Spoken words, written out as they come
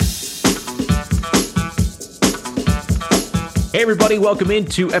Hey, everybody, welcome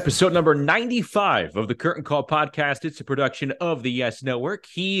into episode number 95 of the Curtain Call podcast. It's a production of the Yes Network.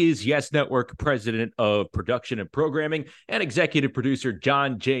 He is Yes Network President of Production and Programming and Executive Producer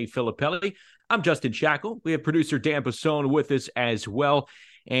John J. Filippelli. I'm Justin Shackle. We have producer Dan Bassone with us as well.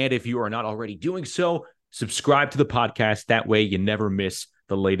 And if you are not already doing so, subscribe to the podcast. That way you never miss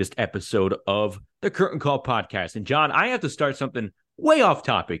the latest episode of the Curtain Call podcast. And John, I have to start something way off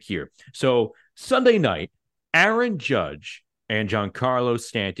topic here. So Sunday night, Aaron Judge and Giancarlo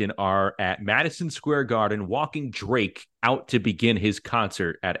Stanton are at Madison Square Garden walking Drake out to begin his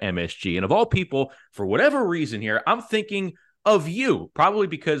concert at MSG. And of all people, for whatever reason here, I'm thinking of you, probably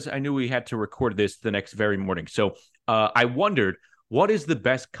because I knew we had to record this the next very morning. So I wondered, what is the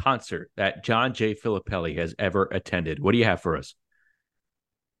best concert that John J. Filippelli has ever attended? What do you have for us?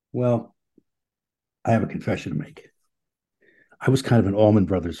 Well, I have a confession to make. I was kind of an Allman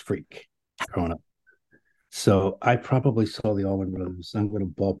Brothers freak growing up. So I probably saw the Allman Brothers. I'm going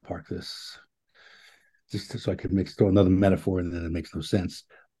to ballpark this just so I could throw another metaphor and then it makes no sense.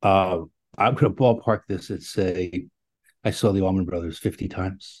 I'm going to ballpark this and say I saw the Allman Brothers 50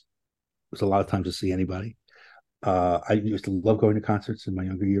 times. It was a lot of times to see anybody. I used to love going to concerts in my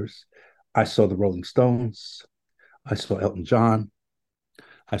younger years. I saw the Rolling Stones. I saw Elton John.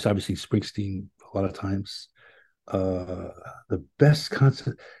 I've obviously Springsteen a lot of times. The best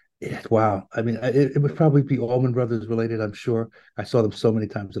concert. Wow. I mean, it would probably be Allman Brothers related, I'm sure. I saw them so many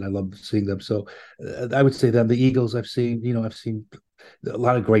times and I love seeing them. So I would say them. The Eagles I've seen, I've seen a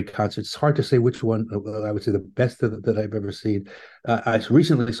lot of great concerts. It's hard to say which one I would say the best that I've ever seen. I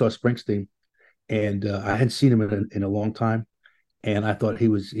recently saw Springsteen and I hadn't seen him in a long time. And I thought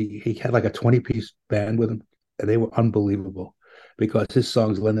he had like a 20-piece band with him and they were unbelievable because his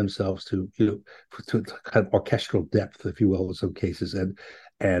songs lend themselves to, to kind of orchestral depth, if you will, in some cases.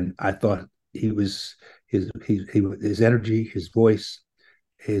 And I thought his energy, his voice,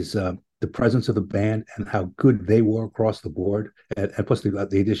 his the presence of the band, and how good they were across the board, and plus the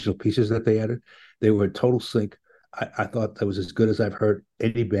additional pieces that they added, they were in total sync. I thought that was as good as I've heard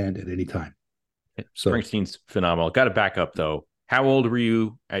any band at any time. So Springsteen's phenomenal. Got to back up though. How old were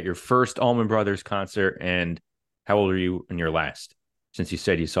you at your first Allman Brothers concert, and how old were you in your last? Since you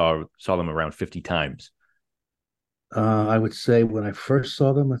said you saw them around 50 times. I would say when I first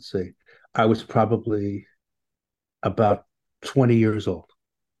saw them, let's see, I was probably about 20 years old.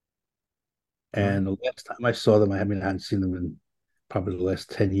 Right. And the last time I saw them, I hadn't seen them in probably the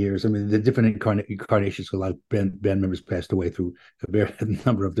last 10 years. I mean, the different incarnations, a lot of band members passed away through a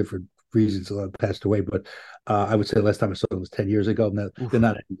number of different reasons. A lot passed away. But I would say the last time I saw them was 10 years ago. And they're Oof.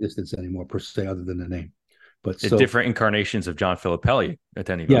 not in existence anymore, per se, other than the name. But The so, different incarnations of John Filippelli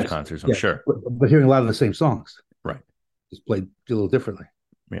attending those yes, concerts, I'm yes. sure. But hearing a lot of the same songs, Right. just played a little differently.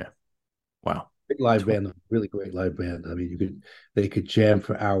 Yeah. Wow. Great live band, really great live band. I mean, they could jam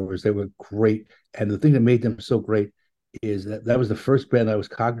for hours. They were great, and the thing that made them so great is that was the first band I was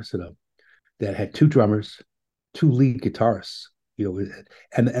cognizant of that had two drummers, two lead guitarists.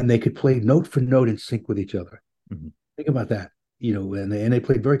 And they could play note for note in sync with each other. Mm-hmm. Think about that. And they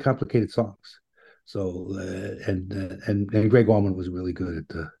played very complicated songs. So and Greg Allman was really good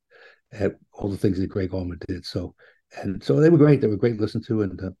at all the things that Greg Allman did. So they were great. They were great to listen to,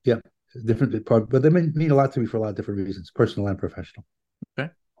 and yeah, different part, but they mean a lot to me for a lot of different reasons, personal and professional.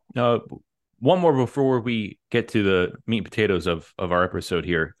 Okay. One more before we get to the meat and potatoes of our episode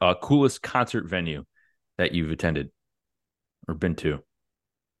here. Coolest concert venue that you've attended or been to?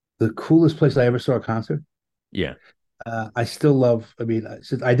 The coolest place I ever saw a concert. Yeah. I still love. I mean,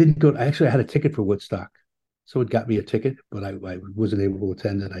 since I didn't go, I actually had a ticket for Woodstock, so it got me a ticket, but I wasn't able to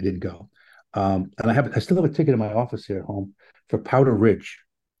attend it. I didn't go, and I still have a ticket in my office here at home for Powder Ridge,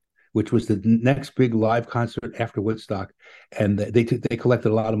 which was the next big live concert after Woodstock, and they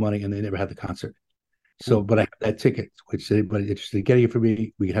collected a lot of money and they never had the concert. So, but I have that ticket, which anybody interested in getting it for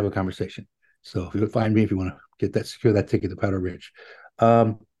me, we can have a conversation. So if you would find me, if you want to secure that ticket to Powder Ridge.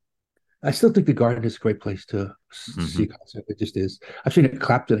 Um, I still think the Garden is a great place to see a Mm-hmm. concert. It just is. I've seen it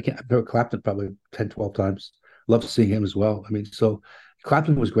Clapton. I've heard Clapton probably 10, 12 times. Love seeing him as well. I mean, so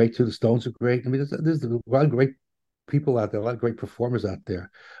Clapton was great too. The Stones are great. I mean, there's a lot of great people out there, a lot of great performers out there.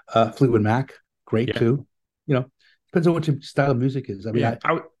 Fleetwood Mac, great Yeah. too. Depends on what your style of music is. I mean, Yeah.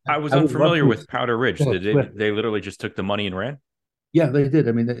 I was I would love unfamiliar to with Powder Ridge. Taylor Did Swift. they literally just took the money and ran? Yeah, they did.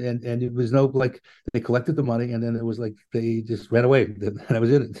 I mean, and it was no like they collected the money and then it was like they just ran away. And that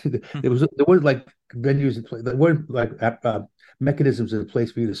was it. There weren't like venues in place. There weren't like mechanisms in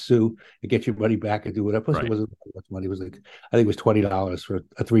place for you to sue and get your money back and do whatever. Plus, it Right. wasn't that much money. It was like I think it was $20 for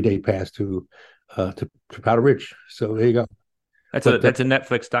a 3-day pass to Powder Ridge. So there you go. That's a But that's a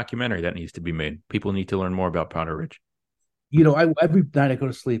Netflix documentary that needs to be made. People need to learn more about Powder Ridge. Every night I go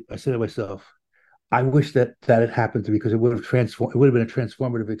to sleep, I say to myself, I wish that had happened to me because it would have transformed. It would have been a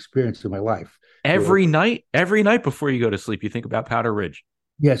transformative experience in my life. Every night before you go to sleep, you think about Powder Ridge.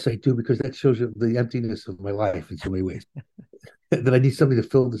 Yes, I do because that shows you the emptiness of my life in so many ways. That I need something to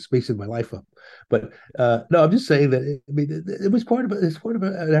fill the space in my life up. But no, I'm just saying that it was part of it's part of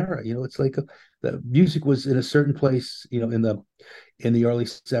an era. It's like the music was in a certain place. In the early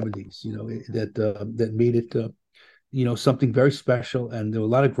 '70s. That made it. Something very special. And there were a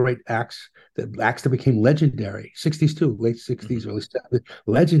lot of great acts that became legendary. '60s too, late '60s, Mhm. early '70s,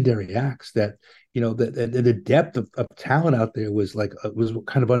 legendary acts that the depth of talent out there was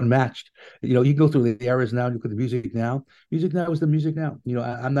kind of unmatched. You go through the eras now, and you look at the music now. Music now is the music now.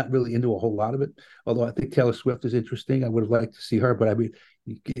 I'm not really into a whole lot of it, although I think Taylor Swift is interesting. I would have liked to see her, but I mean,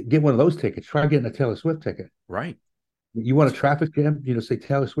 get one of those tickets. Try getting a Taylor Swift ticket. Right. You want a traffic jam? Say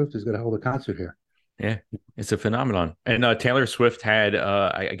Taylor Swift is going to hold a concert here. Yeah, it's a phenomenon. And Taylor Swift had,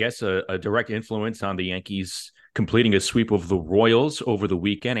 I guess, a direct influence on the Yankees completing a sweep of the Royals over the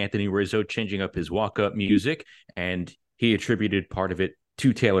weekend. Anthony Rizzo changing up his walk-up music, and he attributed part of it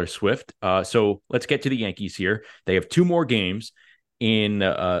to Taylor Swift. So let's get to the Yankees here. They have two more games in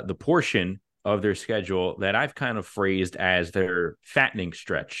the portion of their schedule that I've kind of phrased as their fattening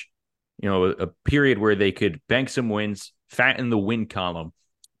stretch. A period where they could bank some wins, fatten the win column.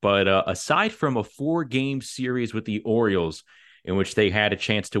 But aside from a 4-game series with the Orioles, in which they had a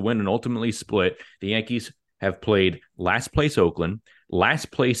chance to win and ultimately split, the Yankees have played last place Oakland, last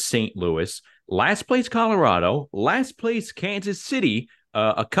place St. Louis, last place Colorado, last place Kansas City,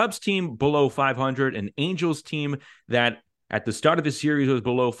 a Cubs team below 500, an Angels team that at the start of the series was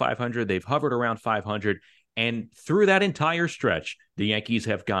below 500. They've hovered around 500. And through that entire stretch, the Yankees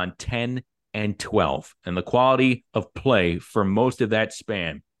have gone 10-12. And the quality of play for most of that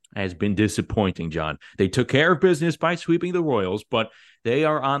span has been disappointing, John. They took care of business by sweeping the Royals, but they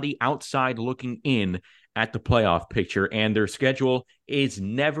are on the outside looking in at the playoff picture, and their schedule is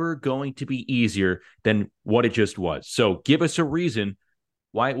never going to be easier than what it just was. So give us a reason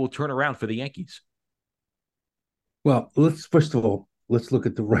why it will turn around for the Yankees. Well, first of all, let's look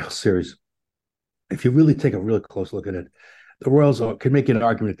at the Royals series. If you really take a really close look at it, the Royals can make an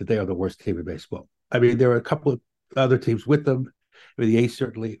argument that they are the worst team in baseball. I mean, there are a couple of other teams with them. I mean, the A's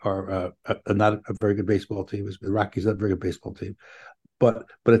certainly are not a very good baseball team. The Rockies are not a very good baseball team. But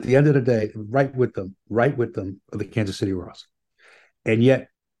at the end of the day, right with them are the Kansas City Royals. And yet,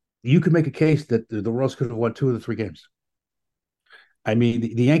 you could make a case that the Royals could have won 2 of the 3 games. I mean,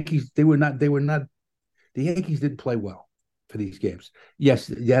 the Yankees, the Yankees didn't play well for these games. Yes,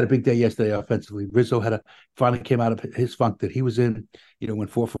 they had a big day yesterday offensively. Rizzo finally came out of his funk that he was in. Went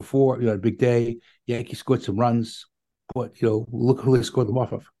 4 for 4. Had a big day. Yankees scored some runs, but look who they scored them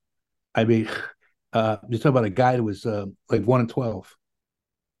off of. I mean, you're talking about a guy that was like 1-12.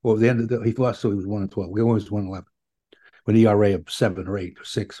 Well, the end of he lost, so he was 1-12. We always 1-11. With an ERA of 7 or 8 or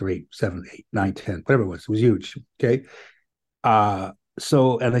 6 or 8, 7, 8, 9, 10, whatever it was. It was huge. Okay. And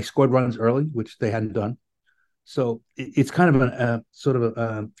they scored runs early, which they hadn't done. So it's kind of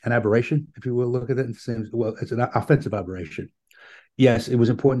an aberration, if you will look at it. It's an offensive aberration. Yes, it was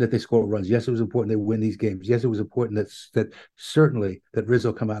important that they score runs. Yes, it was important they win these games. Yes, it was important that certainly that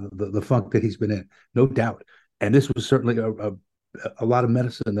Rizzo come out of the funk that he's been in, no doubt. And this was certainly a lot of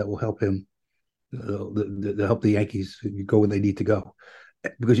medicine that will help him, to help the Yankees go when they need to go,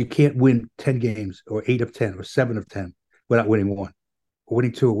 because you can't win 10 games or 8 of 10 or 7 of 10 without winning one, or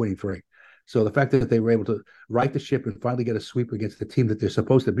winning 2 or winning 3. So the fact that they were able to right the ship and finally get a sweep against the team that they're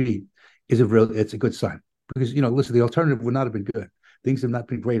supposed to beat it's a good sign. Because listen, the alternative would not have been good. Things have not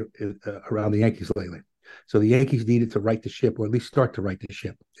been great around the Yankees lately. So the Yankees needed to right the ship, or at least start to right the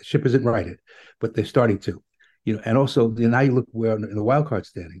ship. The ship isn't righted, but they're starting to. And also now you look where in the wild card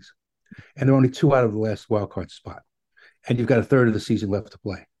standings, and they're only 2 out of the last wild card spot, and you've got a third of the season left to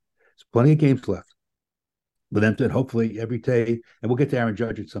play. There's plenty of games left. But then hopefully every day, and we'll get to Aaron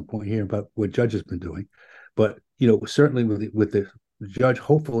Judge at some point here about what Judge has been doing. But certainly with the Judge,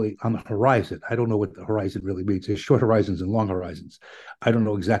 hopefully on the horizon. I don't know what the horizon really means. There's short horizons and long horizons. I don't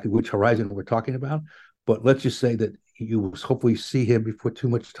know exactly which horizon we're talking about, but let's just say that you will hopefully see him before too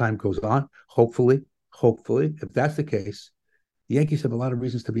much time goes on. Hopefully, if that's the case, the Yankees have a lot of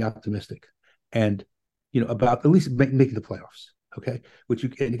reasons to be optimistic, and about at least making the playoffs. Okay, which you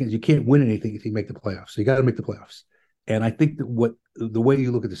can't win anything if you make the playoffs. So you got to make the playoffs. And I think that the way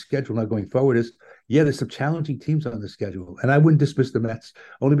you look at the schedule now going forward is Yeah, there's some challenging teams on the schedule, and I wouldn't dismiss the Mets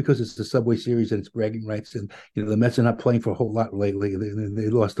only because it's the Subway Series and it's bragging rights. And the Mets are not playing for a whole lot lately. They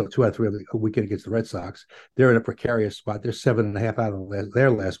lost 2 out of 3 a weekend against the Red Sox. They're in a precarious spot. They're 7.5 out of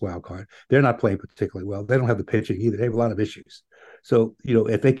their last wild card. They're not playing particularly well. They don't have the pitching either. They have a lot of issues. So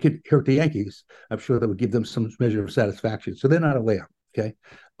if they could hurt the Yankees, I'm sure that would give them some measure of satisfaction. So they're not a layup. Okay.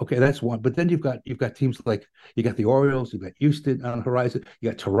 Okay, that's one. But then you've got teams like you got the Orioles, you've got Houston on the horizon,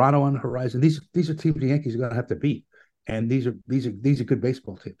 you got Toronto on the horizon. These are teams the Yankees are going to have to beat, and these are good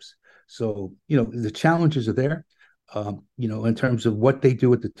baseball teams. So the challenges are there. In terms of what they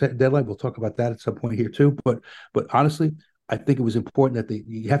do at the deadline, we'll talk about that at some point here too. But honestly, I think it was important that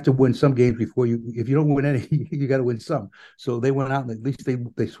you have to win some games before if you don't win any, you got to win some. So they went out and at least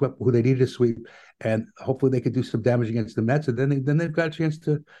they swept who they needed to sweep, and hopefully they could do some damage against the Mets. And then they've got a chance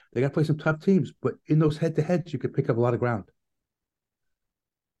they got to play some tough teams. But in those head to heads, you could pick up a lot of ground.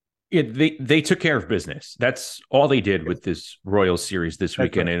 Yeah, they took care of business. That's all they did with this Royals series this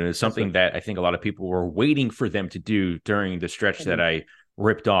weekend, right. And it's something that I think a lot of people were waiting for them to do during the stretch that I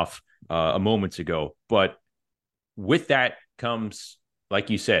ripped off a moments ago. But with that comes, like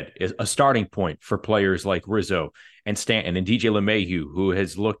you said, a starting point for players like Rizzo and Stanton and DJ LeMahieu, who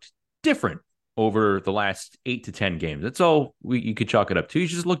has looked different over the last 8 to 10 games. That's all you could chalk it up to.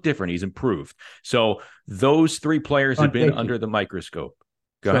 He's just looked different. He's improved. So those 3 players have been under the microscope.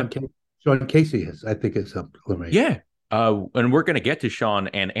 Go ahead. Sean Casey I think, is up. Yeah. And we're going to get to Sean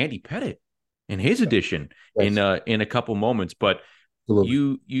and Andy Pettitte and his addition in a couple moments. But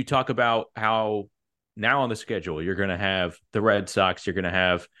you talk about how now on the schedule, you're going to have the Red Sox, you're going to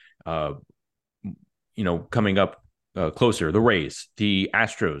have, coming up closer, the Rays, the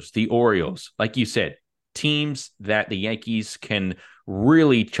Astros, the Orioles, like you said, teams that the Yankees can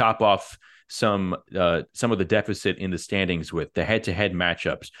really chop off some of the deficit in the standings with the head-to-head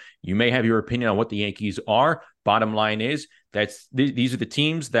matchups. You may have your opinion on what the Yankees are. Bottom line is these are the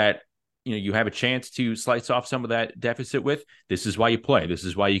teams that you have a chance to slice off some of that deficit with. This is why you play. This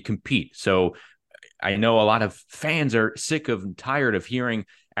is why you compete. So I know a lot of fans are sick of and tired of hearing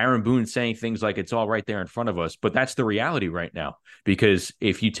Aaron Boone saying things like it's all right there in front of us, but that's the reality right now, because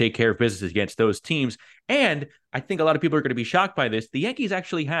if you take care of business against those teams, and I think a lot of people are going to be shocked by this, the Yankees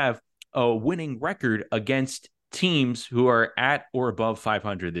actually have a winning record against teams who are at or above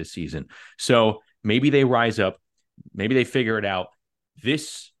 500 this season. So maybe they rise up, maybe they figure it out.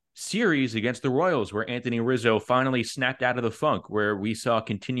 This series against the Royals, where Anthony Rizzo finally snapped out of the funk, where we saw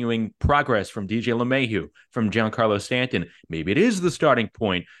continuing progress from DJ LeMahieu, from Giancarlo Stanton, maybe it is the starting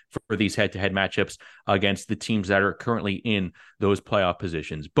point for these head-to-head matchups against the teams that are currently in those playoff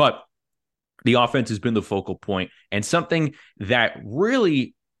positions. But the offense has been the focal point, and something that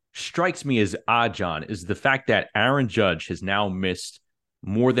really strikes me as odd, John, is the fact that Aaron Judge has now missed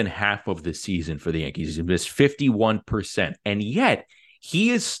more than half of the season for the Yankees. He's missed 51%, and yet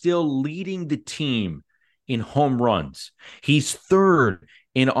he is still leading the team in home runs. He's third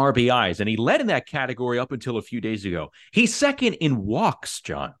in RBIs, and he led in that category up until a few days ago. He's second in walks,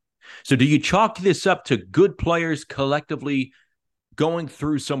 John. So do you chalk this up to good players collectively going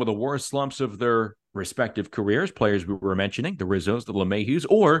through some of the worst slumps of their respective careers, players we were mentioning, the Rizzos, the LeMahius,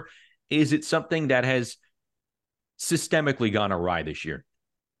 or is it something that has systemically gone awry this year?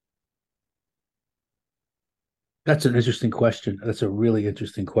 That's an interesting question. That's a really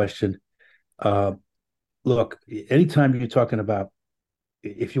interesting question. Look, anytime you're talking about,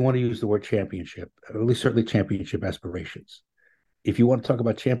 if you want to use the word championship, or at least certainly championship aspirations, if you want to talk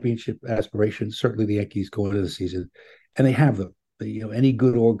about championship aspirations, certainly the Yankees go into the season, and they have them. Any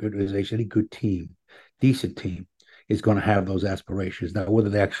good organization, any good team, decent team is going to have those aspirations. Now, whether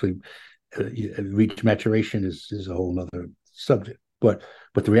they actually reach maturation is a whole other subject. But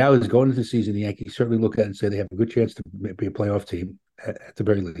the reality is, going into the season, the Yankees certainly look at it and say they have a good chance to be a playoff team at the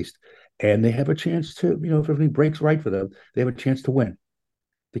very least. And they have a chance to, if everything breaks right for them, they have a chance to win.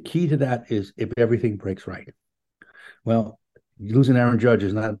 The key to that is if everything breaks right. Well, losing Aaron Judge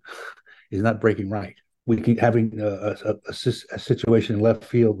is not breaking right. We keep having a situation in left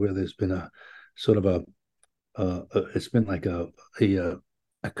field where there's been a sort of it's been like a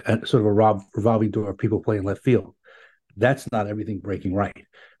sort of a revolving door of people playing left field. That's not everything breaking right.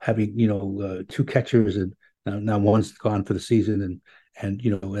 Having 2 catchers, and now one's gone for the season, and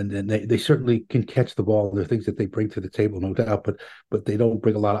they certainly can catch the ball. There are things that they bring to the table, no doubt, but they don't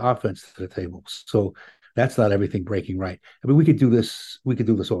bring a lot of offense to the table. So that's not everything breaking right. I mean, we could do this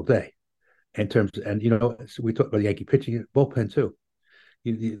all day. In terms, and so we talked about the Yankee pitching, bullpen too.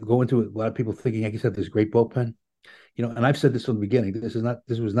 You go into it, a lot of people thinking Yankees have this great bullpen, and I've said this from the beginning.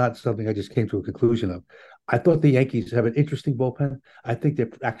 This was not something I just came to a conclusion of. I thought the Yankees have an interesting bullpen. I think they're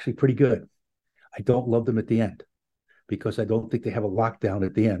actually pretty good. I don't love them at the end because I don't think they have a lockdown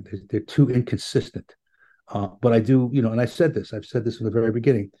at the end. They're too inconsistent. But I do, and I've said this from the very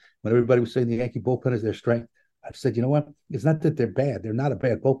beginning. When everybody was saying the Yankee bullpen is their strength, I've said, you know what? It's not that they're bad. They're not a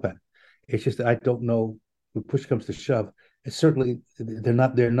bad bullpen. It's just that I don't know when push comes to shove. It's certainly they're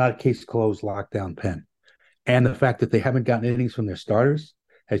not a case closed lockdown pen. And the fact that they haven't gotten innings from their starters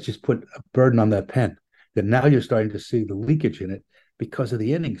has just put a burden on that pen. That now you're starting to see the leakage in it because of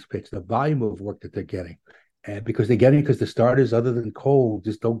the innings pitch, the volume of work that they're getting, and because they're getting because the starters, other than Cole,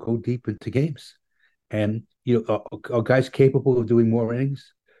 just don't go deep into games. And are guys capable of doing more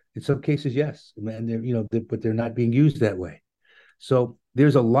innings? In some cases, yes, and but they're not being used that way. So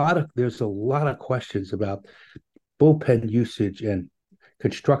there's a lot of questions about bullpen usage and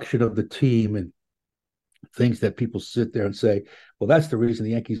construction of the team and things that people sit there and say, well, that's the reason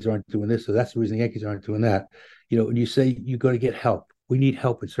the Yankees aren't doing this, or that's the reason the Yankees aren't doing that. And you say you got to get help. We need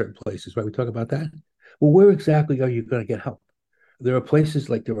help in certain places, right? We talk about that. Well, where exactly are you going to get help? There are places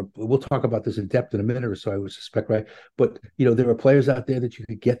we'll talk about this in depth in a minute or so, I would suspect, right? But there are players out there that you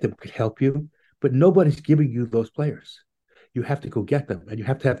could get that could help you, but nobody's giving you those players. You have to go get them, and you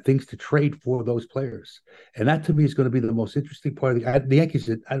have to have things to trade for those players. And that to me is going to be the most interesting part of the Yankees.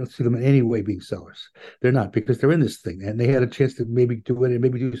 I don't see them in any way being sellers. They're not, because they're in this thing, and they had a chance to maybe do it and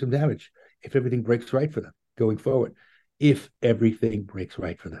maybe do some damage if everything breaks right for them going forward. If everything breaks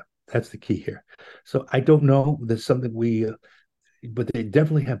right for them, that's the key here. So I don't know. There's something but they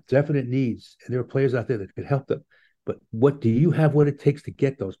definitely have definite needs, and there are players out there that could help them. But what do you have? What it takes to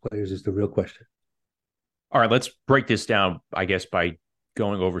get those players is the real question. All right, let's break this down, I guess, by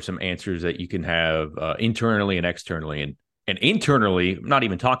going over some answers that you can have internally and externally. And internally, I'm not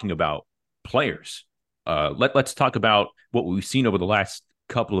even talking about players. Let's talk about what we've seen over the last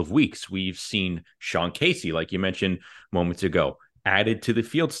couple of weeks. We've seen Sean Casey, like you mentioned moments ago, added to the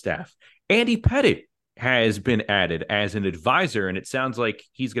field staff. Andy Pettitte has been added as an advisor, and it sounds like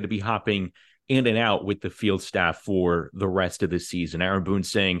he's going to be hopping in and out with the field staff for the rest of the season. Aaron Boone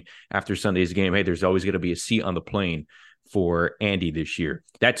saying after Sunday's game, hey, there's always going to be a seat on the plane for Andy this year.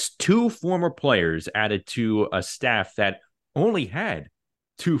 That's two former players added to a staff that only had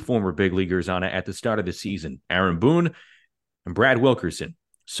two former big leaguers on it at the start of the season, Aaron Boone and Brad Wilkerson.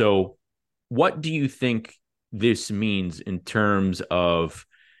 So what do you think this means in terms of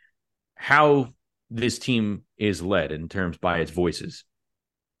how this team is led in terms by its voices?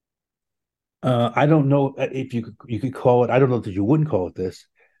 I don't know if you could call it. I don't know that you wouldn't call it this.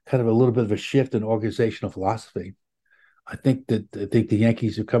 Kind of a little bit of a shift in organizational philosophy. I think the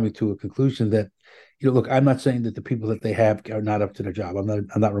Yankees are coming to a conclusion that, look, I'm not saying that the people that they have are not up to their job. I'm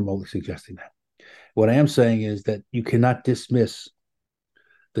not remotely suggesting that. What I am saying is that you cannot dismiss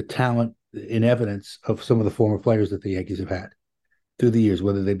the talent in evidence of some of the former players that the Yankees have had through the years,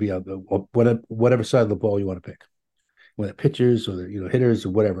 whether they be on whatever side of the ball you want to pick, whether pitchers or hitters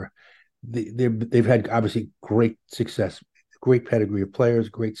or whatever. They've had obviously great success, great pedigree of players,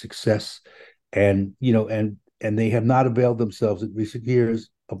 great success, and they have not availed themselves in recent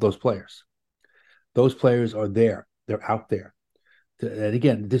years of those players. Those players are there; they're out there. And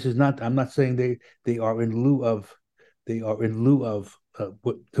again, this is not. I'm not saying they are in lieu of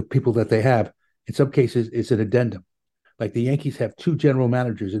what the people that they have. In some cases, it's an addendum. Like the Yankees have two general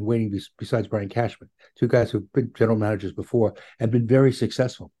managers in waiting besides Brian Cashman, two guys who've been general managers before and been very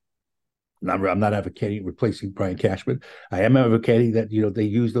successful. I'm not advocating replacing Brian Cashman. I am advocating that they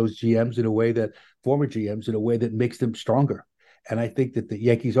use those GMs in a way that former GMs in a way that makes them stronger. And I think that the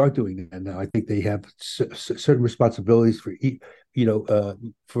Yankees are doing that now. I think they have certain responsibilities for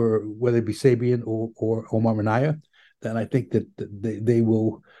whether it be Sabian or Omar Minaya. Then I think that they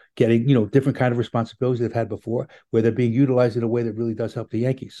will getting different kind of responsibilities they've had before, where they're being utilized in a way that really does help the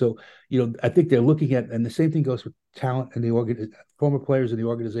Yankees. So I think they're looking at, and the same thing goes with talent and the former players in the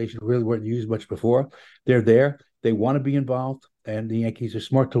organization who really weren't used much before. They're there. They want to be involved, and the Yankees are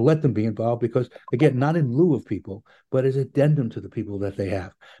smart to let them be involved because, again, not in lieu of people, but as addendum to the people that they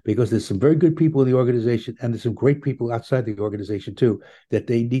have. Because there's some very good people in the organization, and there's some great people outside the organization too that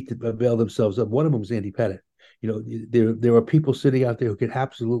they need to avail themselves of. One of them is Andy Pettitte. There are people sitting out there who can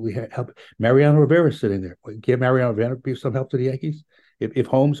absolutely help. Mariano Rivera is sitting there. Can Mariano Rivera be some help to the Yankees? If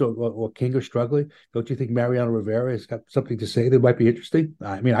Holmes or King are struggling, don't you think Mariano Rivera has got something to say that might be interesting?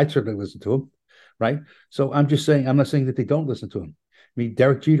 I mean, I'd certainly listen to him, right? So I'm just saying, I'm not saying that they don't listen to him. I mean,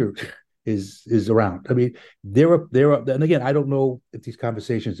 Derek Jeter is around. I mean, there are, and again, I don't know if these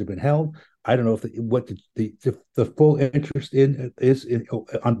conversations have been held. I don't know if what the full interest in is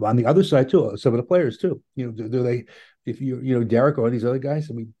on the other side too. Some of the players too. Do they? If Derek or these other guys,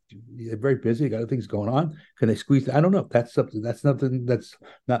 I mean, they're very busy. They got other things going on. Can they squeeze? I don't know. That's something. That's nothing. That's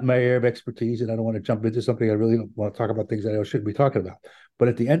not my area of expertise, and I don't want to jump into something. I really don't want to talk about things that I shouldn't be talking about. But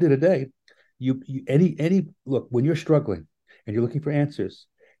at the end of the day, any look, when you're struggling and you're looking for answers,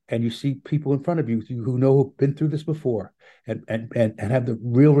 and you see people in front of you who know who've been through this before, and have the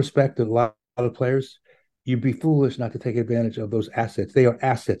real respect of a lot of players, you'd be foolish not to take advantage of those assets. They are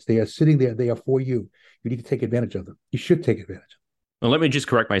assets. They are sitting there. They are for you. You need to take advantage of them. You should take advantage. Well, let me just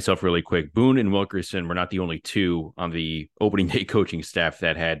correct myself really quick. Boone and Wilkerson were not the only two on the opening day coaching staff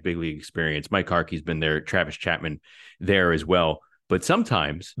that had big league experience. Mike Harkey's been there, Travis Chapman there as well. But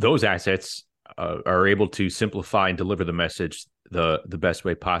sometimes those assets are able to simplify and deliver the message the best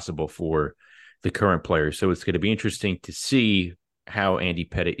way possible for the current players. So it's going to be interesting to see how Andy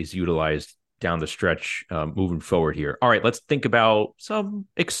Pettitte is utilized down the stretch moving forward here. All right, let's think about some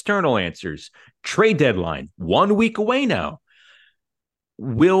external answers. Trade deadline, 1 week away now.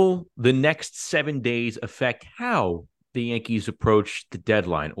 Will the next 7 days affect how the Yankees approach the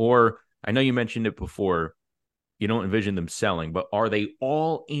deadline? Or I know you mentioned it before, you don't envision them selling, but are they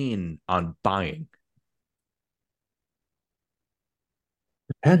all in on buying?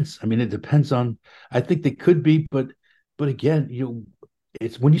 Depends. I mean, it depends on. I think they could be, but again,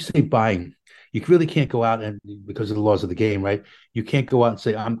 it's when you say buying, you really can't go out and because of the laws of the game, right? You can't go out and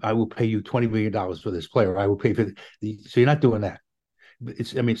say, I will pay you $20 million for this player. I will pay for the. So you're not doing that.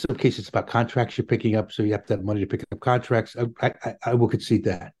 I mean, in some cases, it's about contracts you're picking up, so you have to have money to pick up contracts. I will concede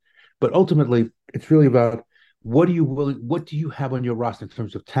that, but ultimately, it's really about what do you have on your roster in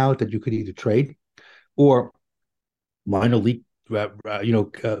terms of talent that you could either trade or minor league,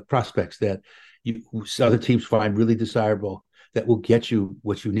 prospects that other teams find really desirable that will get you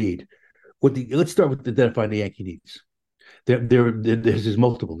what you need. Let's start with identifying the Yankee needs. There's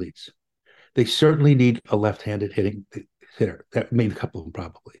multiple needs. They certainly need a left-handed hitting hitter. That made a couple of them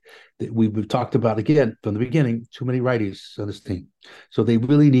probably. We've talked about again from the beginning. Too many righties on this team, so they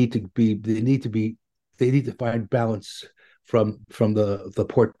really need to be. They need to find balance from the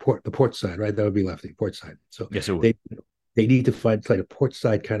port side, right? That would be lefty port side. So yes, it would. They need to find like a port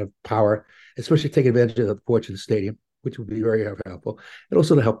side kind of power, especially take advantage of the porch of the stadium, which would be very helpful, and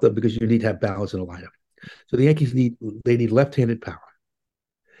also to help them because you need to have balance in the lineup. So the Yankees need left-handed power.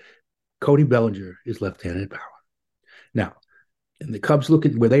 Cody Bellinger is left-handed power. Now, and the Cubs look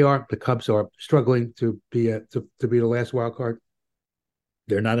at where they are. The Cubs are struggling to be the last wild card.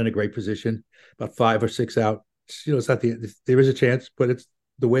 They're not in a great position. About 5 or 6 out. It's not there is a chance, but it's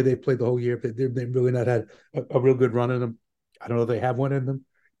the way they played the whole year. They've really not had a real good run in them. I don't know if they have one in them.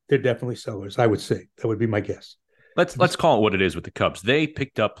 They're definitely sellers, I would say. That would be my guess. Let's call it what it is with the Cubs. They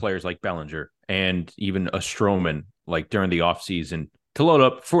picked up players like Bellinger and even a Stroman like during the offseason to load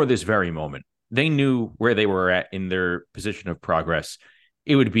up for this very moment. They knew where they were at in their position of progress.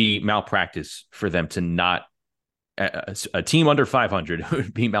 It would be malpractice for them to not a team under 500. It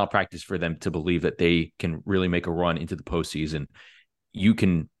would be malpractice for them to believe that they can really make a run into the postseason. You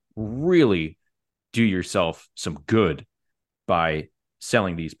can really do yourself some good by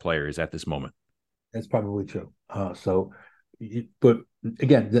selling these players at this moment. That's probably true. But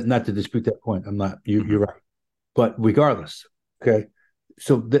again, not to dispute that point. I'm not. You're right. But regardless, okay.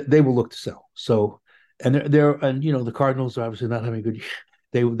 So they will look to sell. So, and the Cardinals are obviously not having a good year.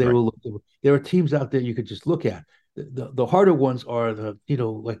 They Right. will look. There are teams out there you could just look at. The harder ones are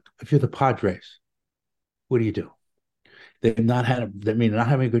like if you're the Padres, what do you do? They've not had. They mean not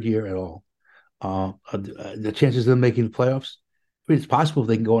having a good year at all. The chances of them making the playoffs. I mean, it's possible if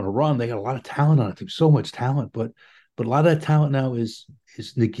they can go on a run. They got a lot of talent on it. There's so much talent, but a lot of that talent now is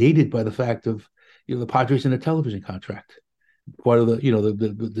negated by the fact of the Padres in a television contract. Part of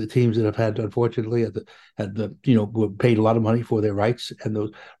the teams that have had unfortunately were paid a lot of money for their rights, and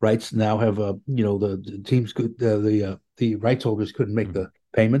those rights now have the teams could the rights holders couldn't make the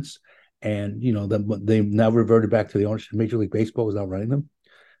payments, and they now reverted back to the ownership. Major League Baseball is now running them.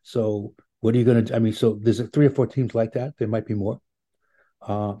 So what are you going to? I mean, so there's 3 or 4 teams like that. There might be more.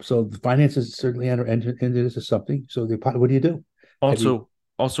 So the finances certainly enter into this as something. So what do you do?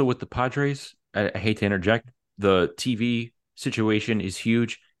 Also with the Padres, I hate to interject. The TV situation is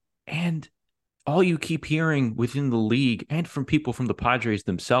huge, and all you keep hearing within the league and from people from the Padres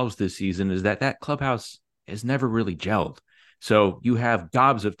themselves this season is that clubhouse has never really gelled. So you have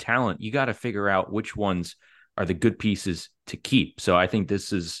gobs of talent. You got to figure out which ones are the good pieces to keep. So I think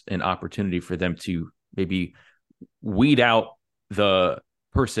this is an opportunity for them to maybe weed out the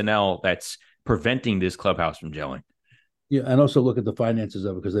personnel that's preventing this clubhouse from gelling. Yeah, and also look at the finances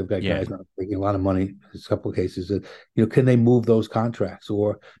of it because they've got Yeah. guys not making a lot of money. In a couple of cases, that can they move those contracts,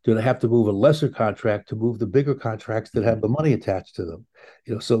 or do they have to move a lesser contract to move the bigger contracts that have the money attached to them?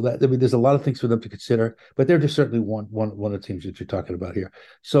 So that there's a lot of things for them to consider, but they're just certainly one of the teams that you're talking about here.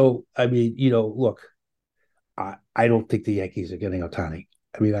 So look, I don't think the Yankees are getting Ohtani.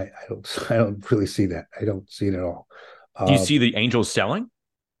 I don't really see that. I don't see it at all. Do you Uh, see the Angels selling?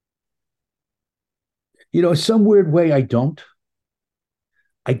 in some weird way, I don't.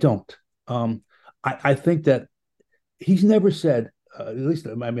 I don't. Um, I think that he's never said, at least,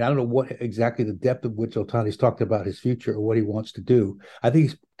 I mean, I don't know what exactly the depth of which Otani's talked about his future or what he wants to do. I think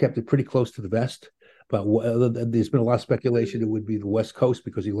he's kept it pretty close to the vest. But there's been a lot of speculation it would be the West Coast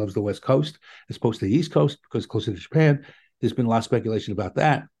because he loves the West Coast as opposed to the East Coast because it's closer to Japan. There's been a lot of speculation about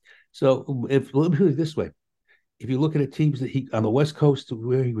that. So let me put it this way: if you look at the teams that he on the West Coast,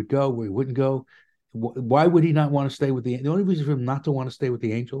 where he would go, where he wouldn't go, why would he not want to stay with the only reason for him not to want to stay with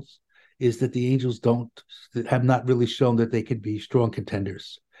the Angels is that the Angels have not really shown that they can be strong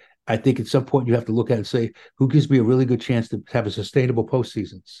contenders. I think at some point you have to look at it and say, who gives me a really good chance to have a sustainable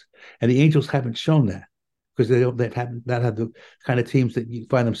postseasons? And the Angels haven't shown that because they haven't not had the kind of teams that you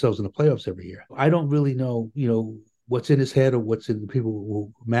find themselves in the playoffs every year. I don't really know, what's in his head or what's in the people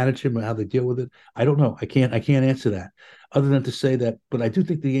who manage him and how they deal with it. I don't know. I can't answer that other than to say that, but I do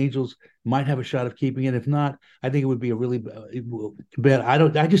think the Angels might have a shot of keeping it. If not, I think it would be a really bad.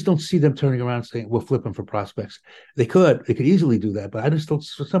 I just don't see them turning around and saying we're flipping for prospects. They could easily do that, but I just don't,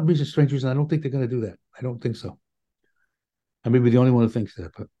 for some reason, strange reason, I don't think they're going to do that. I don't think so. I may be the only one who thinks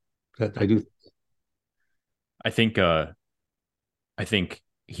that, but that I do. I think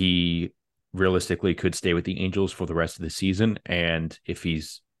he realistically could stay with the Angels for the rest of the season. And if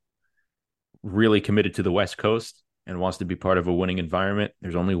he's really committed to the West Coast and wants to be part of a winning environment,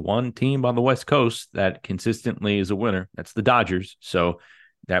 there's only one team on the West Coast that consistently is a winner. That's the Dodgers. So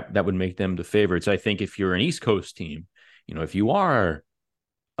that would make them the favorites. I think if you're an East Coast team, if you are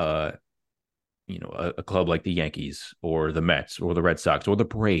a club like the Yankees or the Mets or the Red Sox or the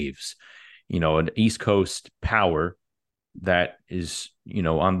Braves, an East Coast power that is,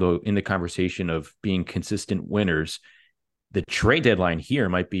 in the conversation of being consistent winners, the trade deadline here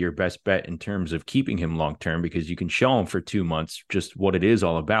might be your best bet in terms of keeping him long term because you can show him for 2 months just what it is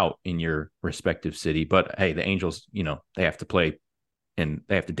all about in your respective city. But hey, the Angels, they have to play and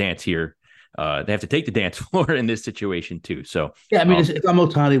they have to dance here. They have to take the dance floor in this situation too. So yeah, I mean, if I'm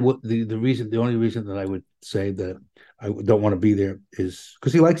Otani, the only reason that I would say that I don't want to be there is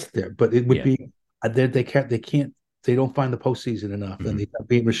because he likes it there. But it would be they don't find the postseason enough, and they're not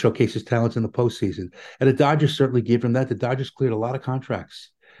being able to showcase his talents in the postseason. And the Dodgers certainly gave him that. The Dodgers cleared a lot of contracts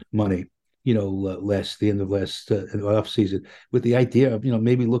money, the end of last off season, with the idea of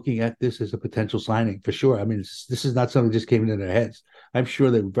maybe looking at this as a potential signing for sure. I mean, this is not something that just came into their heads. I'm sure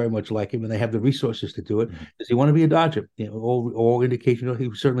they very much like him, and they have the resources to do it. Does he want to be a Dodger? All indication he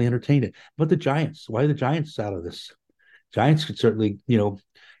would certainly entertain it. But the Giants, why are the Giants out of this? Giants could certainly, if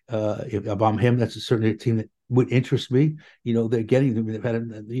I'm him, that's certainly a team that would interest me. They're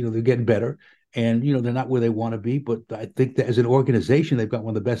getting better, and they're not where they want to be. But I think that as an organization, they've got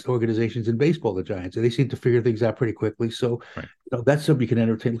one of the best organizations in baseball, the Giants, and they seem to figure things out pretty quickly. So, right. That's something you can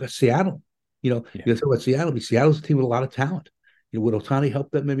entertain. Look at Seattle. You talk about Seattle. Seattle's a team with a lot of talent. Would Ohtani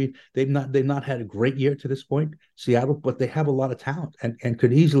help them? Maybe they've not had a great year to this point, Seattle, but they have a lot of talent and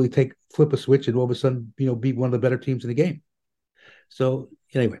could easily flip a switch and all of a sudden, be one of the better teams in the game. So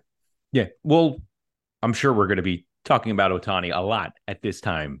anyway, yeah. Well, I'm sure we're going to be talking about Ohtani a lot at this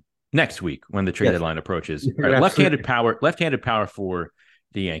time next week when the trade deadline approaches. Right, left-handed power for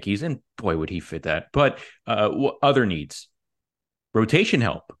the Yankees, and boy, would he fit that. But other needs, rotation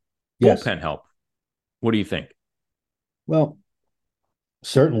help, bullpen help. What do you think? Well,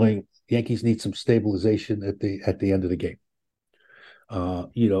 certainly Yankees need some stabilization at the end of the game.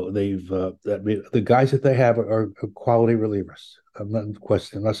 They've the guys that they have are quality relievers. I'm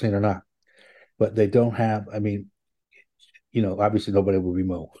not saying they're not, but they don't have. I mean, obviously nobody will be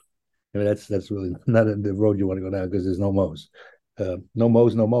Mo. I mean, that's really not the road you want to go down because there's no Mo's, no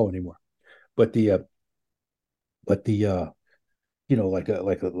Mo anymore. But like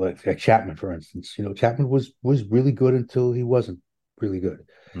Chapman, for instance, Chapman was really good until he wasn't really good.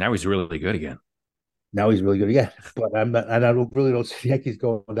 Now he's really good again. Now he's really good again, but I don't see the Yankees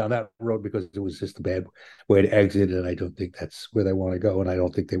going down that road because it was just a bad way to exit, and I don't think that's where they want to go, and I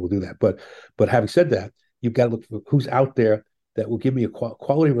don't think they will do that. But having said that, you've got to look for who's out there that will give me a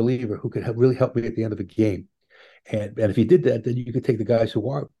quality reliever who could really help me at the end of a game. And if you did that, then you could take the guys who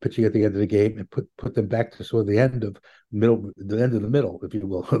are pitching at the end of the game and put them back to sort of the end of the middle, if you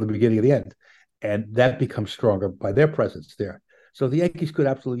will, or the beginning of the end, and that becomes stronger by their presence there. So the Yankees could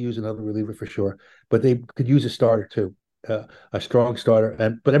absolutely use another reliever for sure, but they could use a starter too, a strong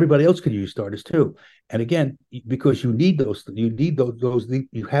starter, but everybody else could use starters too. And again, because you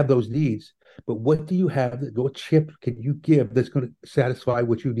have those needs. But what do you have? What chip can you give that's going to satisfy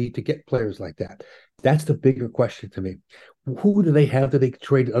what you need to get players like that? That's the bigger question to me. Who do they have that they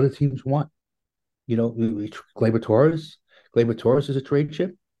trade other teams want? Gleyber Torres. Gleyber Torres is a trade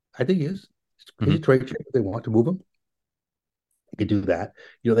chip. I think he is. He's a Mm-hmm. trade chip if they want to move him. You could do that.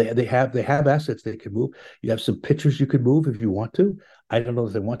 They have assets they can move. You have some pitchers you could move if you want to. I don't know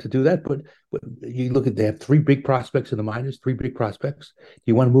if they want to do that, but you look at they have three big prospects in the minors, three big prospects.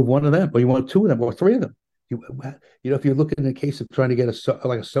 You want to move one of them, or you want two of them, or three of them. If you're looking in the case of trying to get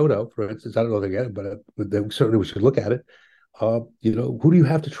like a Soto, for instance, I don't know if they get it, but certainly we should look at it. Who do you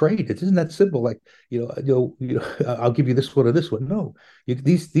have to trade? It isn't that simple. Like, I'll give you this one or this one. No,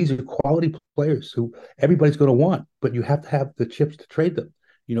 these are quality players who everybody's going to want, but you have to have the chips to trade them.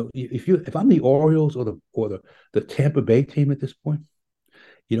 If I'm the Orioles or the Tampa Bay team at this point,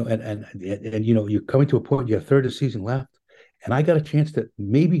 and you're coming to a point, you have third of the season left, and I got a chance to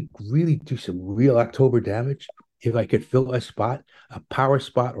maybe really do some real October damage if I could fill a spot, a power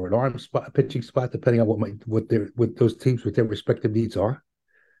spot or an arm spot, a pitching spot, depending on what those teams with their respective needs are.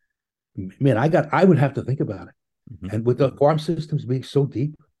 Man, I would have to think about it. Mm-hmm. And with the farm systems being so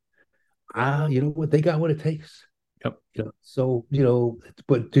deep, you know what, they got what it takes. Yep. So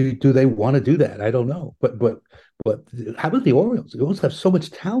but do they want to do that? I don't know. But how about the Orioles? The Orioles have so much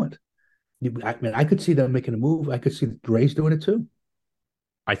talent. I mean, I could see them making a move. I could see the Rays doing it too.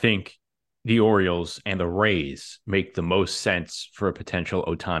 I think the Orioles and the Rays make the most sense for a potential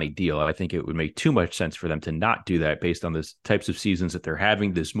Ohtani deal. I think it would make too much sense for them to not do that based on the types of seasons that they're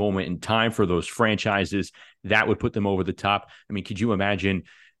having, this moment in time for those franchises. That would put them over the top. I mean, could you imagine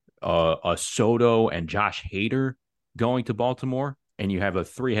a Soto and Josh Hader going to Baltimore? And you have a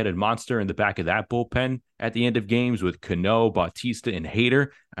three-headed monster in the back of that bullpen at the end of games with Cano, Bautista, and Hader.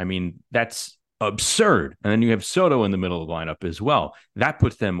 I mean, that's absurd. And then you have Soto in the middle of the lineup as well. That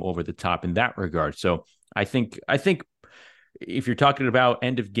puts them over the top in that regard. So I think if you're talking about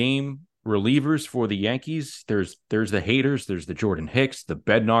end of game relievers for the Yankees, there's the Haders, there's the Jordan Hicks, the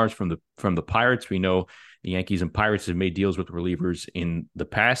Bednars from the Pirates. We know the Yankees and Pirates have made deals with relievers in the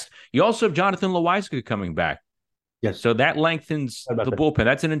past. You also have Jonathan Loáisiga coming back. Yes. So that lengthens the bullpen.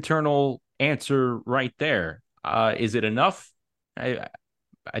 That's an internal answer right there. Is it enough?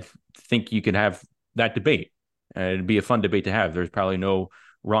 I think you can have that debate. It'd be a fun debate to have. There's probably no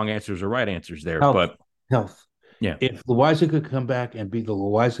wrong answers or right answers there. Health. Yeah. If Loáisiga could come back and be the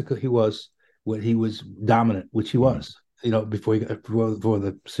Loáisiga he was when he was dominant, which he was, before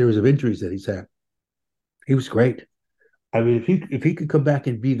the series of injuries that he's had, he was great. I mean, if he could come back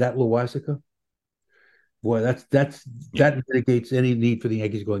and be that Loáisiga, boy, that mitigates any need for the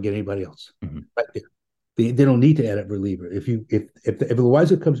Yankees to go and get anybody else. Mm-hmm. Right there. They don't need to add a reliever. If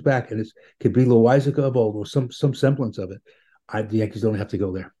Loáisiga comes back and it could be Loáisiga of old or some semblance of it, the Yankees don't have to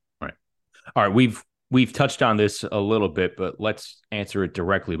go there. Right. All right. We've touched on this a little bit, but let's answer it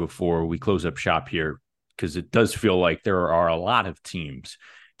directly before we close up shop here, because it does feel like there are a lot of teams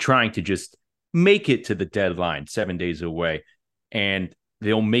trying to just make it to the deadline 7 days away, and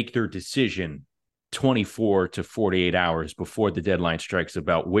they'll make their decision 24 to 48 hours before the deadline strikes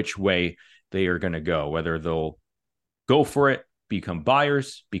about which way they are going to go, whether they'll go for it, become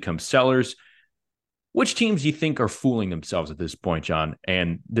buyers, become sellers. Which teams do you think are fooling themselves at this point, John,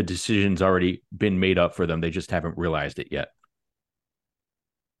 and the decision's already been made up for them? They just haven't realized it yet.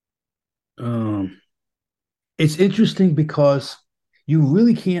 It's interesting because you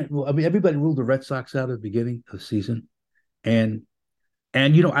really can't. I mean, everybody ruled the Red Sox out at the beginning of the season, and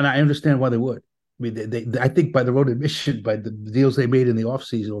and I understand why they would. I mean, I think by their own admission, by the deals they made in the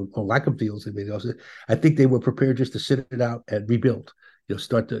offseason or lack of deals they made in the offseason, I think they were prepared just to sit it out and rebuild.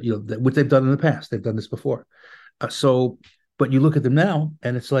 Start to what they've done in the past. They've done this before. But you look at them now,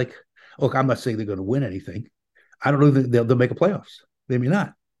 and it's like, look, I'm not saying they're going to win anything. I don't know that they'll make a playoffs. They may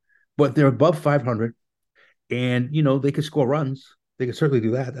not, but they're above 500, and they can score runs. They can certainly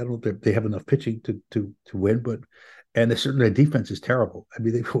do that. I don't know if they have enough pitching to win, and their defense is terrible. I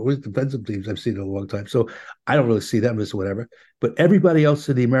mean, they've always defensive teams I've seen in a long time, so I don't really see them as whatever. But everybody else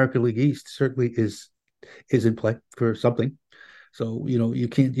in the American League East certainly is in play for something. So you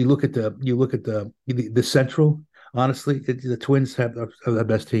can't. You look at the Central. Honestly, the Twins have the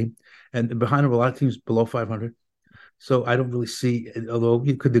best team, and behind them a lot of teams below 500. So I don't really see. Although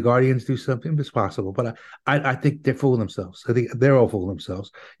could the Guardians do something? It's possible, but I think they're fooling themselves. I think they're all fooling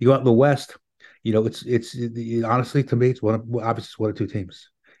themselves. You go out in the West, it's honestly to me it's obviously it's one of two teams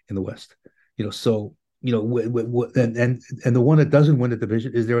in the West. So and the one that doesn't win the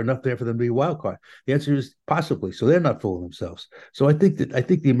division, is there enough there for them to be a wild card? The answer is possibly. So they're not fooling themselves. So I think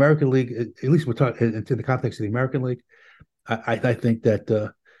the American League, at least we're talking in the context of the American League, I think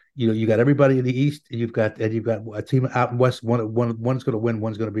that you got everybody in the East, and you've got a team out in West. One's going to win,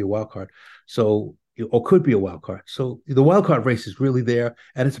 one's going to be a wild card. So or could be a wild card. So the wild card race is really there,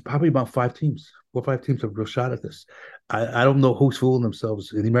 and it's probably about 5 teams. 4 or 5 teams have a real shot at this. I don't know who's fooling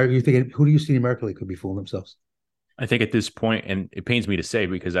themselves in the American. Who do you see in the American League could be fooling themselves? I think at this point, and it pains me to say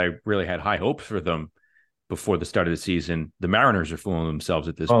because I really had high hopes for them before the start of the season, the Mariners are fooling themselves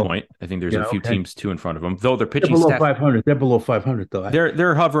at this point. I think there's a few teams two in front of them, though their pitching below staff 500. They're below 500 though.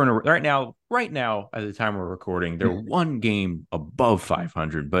 They're hovering right now. Right now, at the time we're recording, they're one game above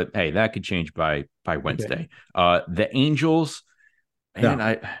 500. But hey, that could change by Wednesday. The Angels, man,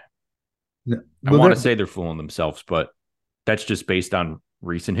 I want to say they're fooling themselves, but that's just based on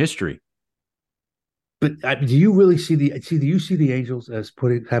recent history. But do you really see the Angels as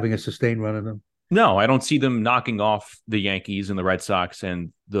having a sustained run in them? No, I don't see them knocking off the Yankees and the Red Sox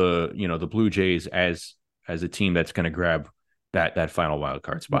and the Blue Jays as a team that's going to grab that final wild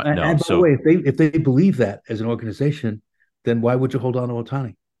card spot. No. And by the way, if they believe that as an organization, then why would you hold on to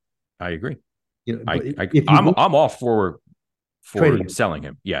Ohtani? I agree. I'm all for selling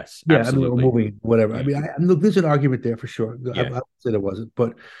him. Yes, absolutely. Moving whatever. Yeah. Look, there's an argument there for sure. Yeah. I said it wasn't,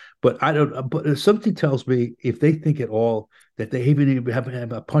 but I don't. But something tells me if they think at all that they even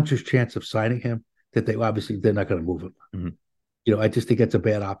have a puncher's chance of signing him, that they're not going to move him. Mm-hmm. I just think it's a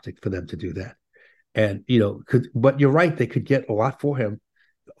bad optic for them to do that. And but you're right, they could get a lot for him,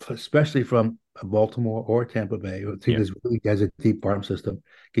 especially from Baltimore or Tampa Bay, a team that really has a deep farm system,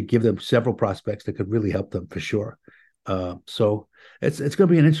 could give them several prospects that could really help them for sure. So it's going to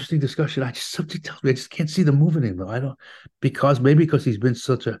be an interesting discussion. Something tells me I just can't see them moving him though. I don't, because he's been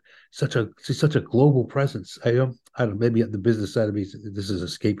such a global presence. I don't. Maybe the business side of me, this is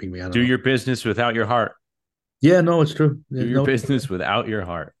escaping me. I don't know. Do your business without your heart. Yeah, no, it's true. Do your business without your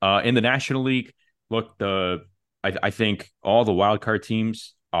heart. In the National League, look, I think all the wild card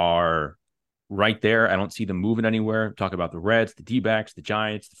teams are right there. I don't see them moving anywhere. Talk about the Reds, the D-backs, the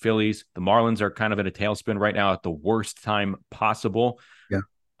Giants, the Phillies. The Marlins are kind of in a tailspin right now at the worst time possible. Yeah.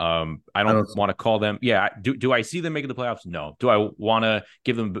 I don't want to call them. Yeah. Do I see them making the playoffs? No. Do I want to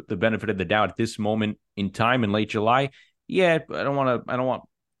give them the benefit of the doubt at this moment in time in late July? Yeah. But I don't want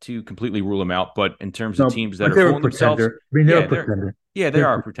to completely rule them out. But in terms of teams that are fooling themselves, they're a pretender. They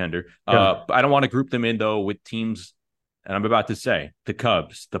are a pretender. I don't want to group them in though with teams. And I'm about to say the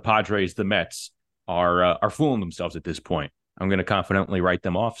Cubs, the Padres, the Mets are fooling themselves at this point. I'm going to confidently write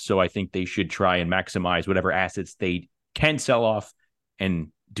them off. So I think they should try and maximize whatever assets they can sell off and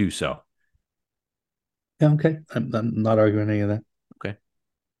do so. Yeah, okay. I'm not arguing any of that. Okay.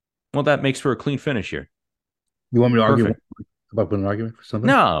 Well, that makes for a clean finish here. You want me to argue about an argument for something?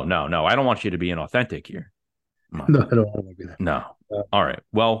 No. I don't want you to be inauthentic here. No, I don't want to be that. No. All right.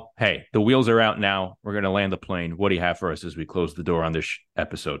 Well, hey, the wheels are out now. We're going to land the plane. What do you have for us as we close the door on this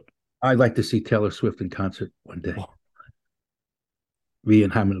episode? I'd like to see Taylor Swift in concert one day. Me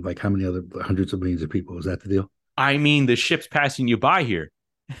and how many other hundreds of millions of people? Is that the deal? I mean, the ship's passing you by here.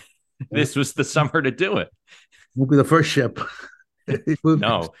 This was the summer to do it. We'll be the first ship.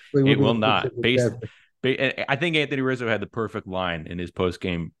 No, it will not. I think Anthony Rizzo had the perfect line in his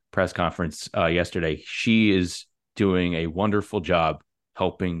post-game press conference yesterday. She is doing a wonderful job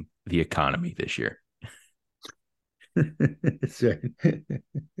helping the economy this year. That's right.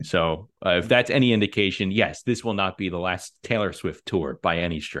 So if that's any indication, yes, this will not be the last Taylor Swift tour by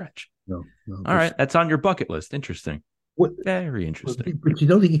any stretch. No. All right. That's on your bucket list. Interesting. Very interesting. But you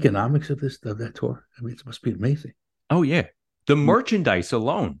know the economics of that tour? I mean, it must be amazing. Oh, yeah. The merchandise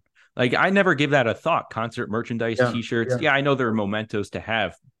alone. Like, I never give that a thought. Concert merchandise, T-shirts. Yeah, I know they're mementos to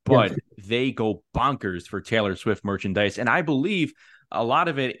have, but they go bonkers for Taylor Swift merchandise. And I believe a lot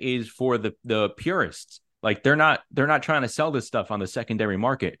of it is for the purists. Like, they're not trying to sell this stuff on the secondary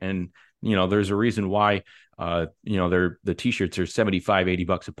market. And, there's a reason why, the T-shirts are $75,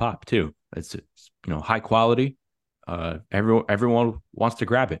 $80 a pop too. It's high quality. Everyone wants to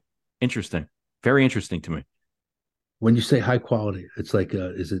grab it. Interesting. Very interesting to me. When you say high quality, it's like,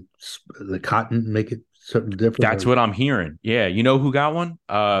 is it the cotton make it something different? That's what I'm hearing. Yeah. You know who got one?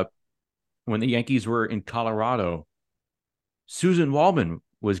 When the Yankees were in Colorado, Susan Waldman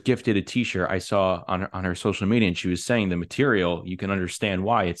was gifted a T-shirt I saw on her social media, and she was saying the material, you can understand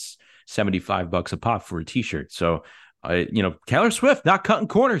why it's $75 a pop for a T-shirt. So Taylor Swift not cutting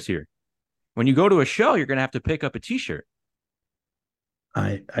corners here. When you go to a show, you're going to have to pick up a T-shirt.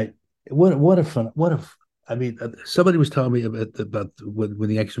 What a fun, what a, I mean, somebody was telling me about when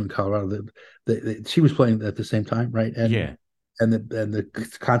the Yankees were in Colorado that she was playing at the same time, right? And yeah. And the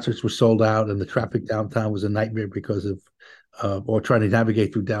concerts were sold out, and the traffic downtown was a nightmare because of, or trying to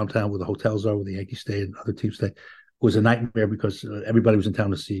navigate through downtown where the hotels are, where the Yankees stay and other teams stay, was a nightmare because everybody was in town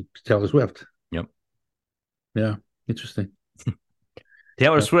to see Taylor Swift. Yep. Yeah, interesting.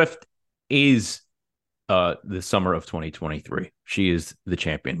 Taylor Swift is the summer of 2023. She is the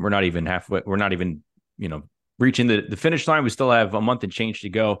champion. We're not even halfway. We're not even, reaching the finish line. We still have a month and change to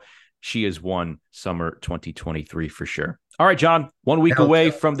go. She has won summer 2023 for sure. All right, John, 1 week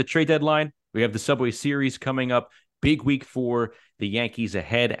away from the trade deadline. We have the Subway Series coming up. Big week for the Yankees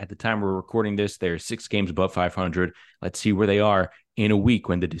ahead. At the time we're recording this, they're 6 games above 500. Let's see where they are in a week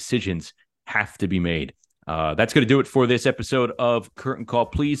when the decisions have to be made. That's going to do it for this episode of Curtain Call.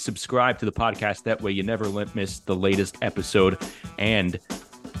 Please subscribe to the podcast. That way you never miss the latest episode. And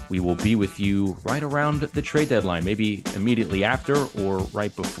we will be with you right around the trade deadline, maybe immediately after or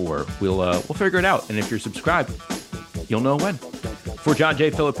right before. We'll figure it out. And if you're subscribed, you'll know when. For John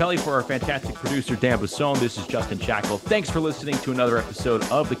J. Filippelli, for our fantastic producer, Dan Basone, this is Justin Shackle. Thanks for listening to another episode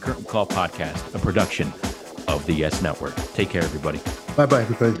of the Curtain Call Podcast, a production of the Yes Network. Take care, everybody. Bye-bye,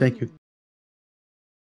 everybody. Thank you.